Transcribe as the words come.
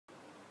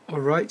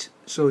Alright,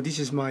 so this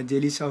is my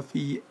daily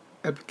selfie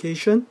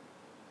application.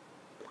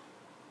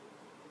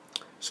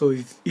 So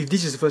if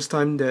this is the first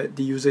time that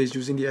the user is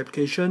using the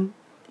application,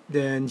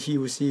 then he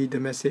will see the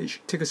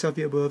message, take a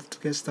selfie above to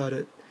get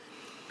started.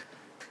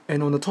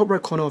 And on the top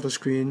right corner of the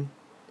screen,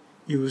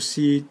 you will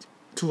see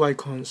two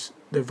icons.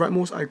 The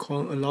rightmost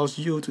icon allows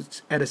you to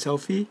add a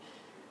selfie,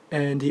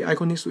 and the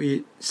icon next to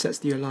it sets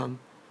the alarm.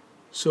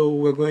 So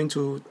we're going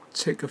to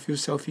take a few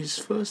selfies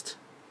first,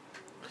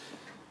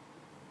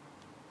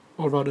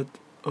 or rather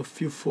a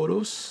few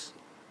photos.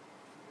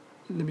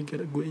 Let me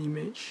get a good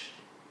image.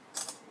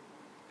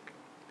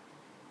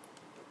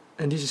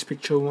 And this is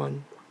picture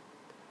 1.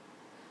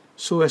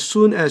 So as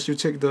soon as you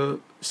take the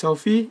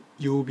selfie,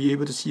 you will be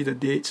able to see the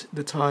date,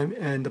 the time,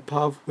 and the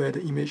path where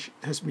the image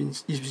has been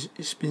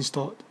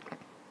stored.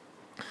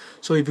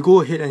 So if you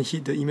go ahead and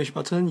hit the image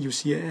button, you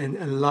see an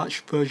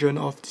enlarged version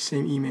of the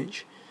same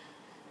image.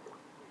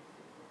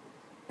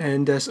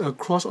 And there's a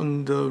cross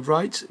on the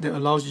right that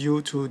allows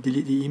you to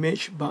delete the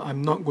image, but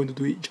I'm not going to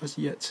do it just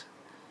yet.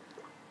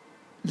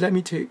 Let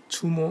me take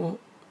 2 more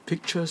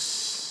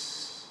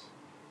pictures.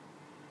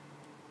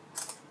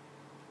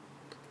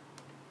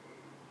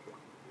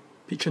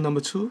 Picture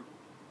number 2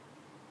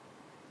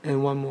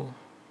 and 1 more.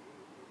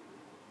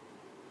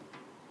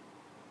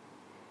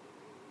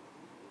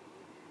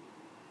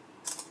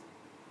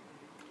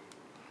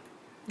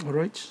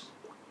 Alright,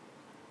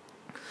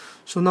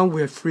 so now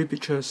we have 3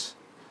 pictures.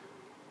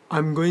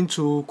 I'm going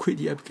to quit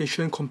the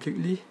application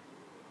completely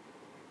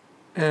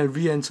and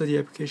re-enter the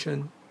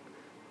application,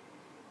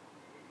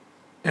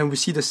 and we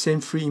see the same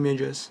 3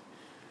 images.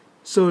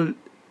 So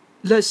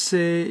let's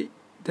say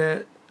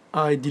that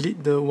I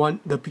delete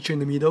the picture in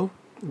the middle,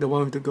 the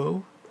one with the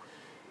girl.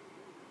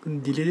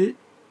 Delete it,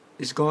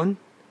 it's gone.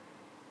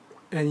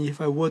 And if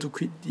I were to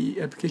quit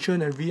the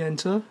application and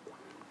re-enter,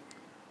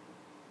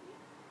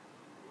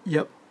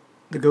 yep,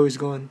 the girl is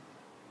gone.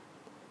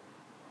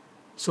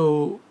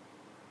 So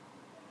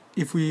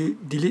if we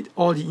delete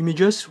all the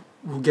images,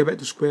 we'll get back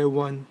to square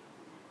one.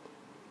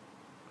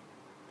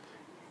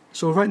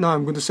 So right now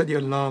I'm going to set the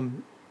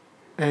alarm,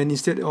 and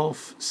instead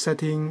of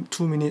setting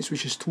 2 minutes,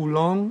 which is too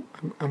long,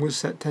 I'm going to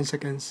set 10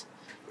 seconds.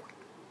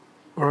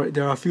 Alright,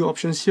 there are a few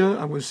options here.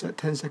 I'm going to set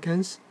 10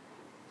 seconds,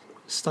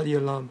 start the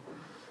alarm.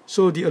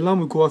 So the alarm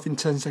will go off in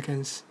 10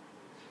 seconds.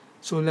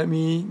 So let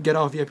me get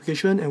out of the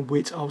application and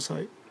wait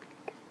outside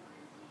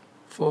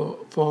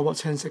for about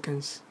 10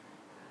 seconds.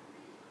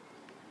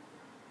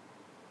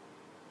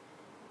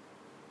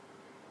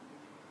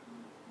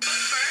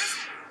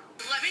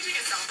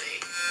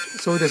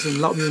 So there's a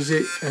loud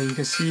music, and you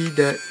can see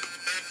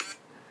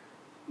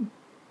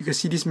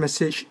this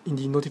message in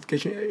the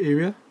notification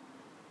area,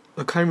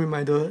 a kind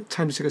reminder,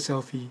 time to take a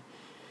selfie.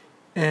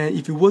 And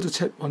if you were to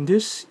tap on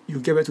this, you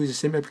get back to the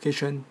same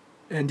application,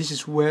 and this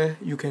is where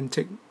you can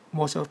take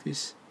more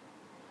selfies.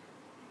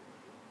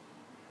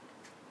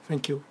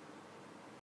 Thank you.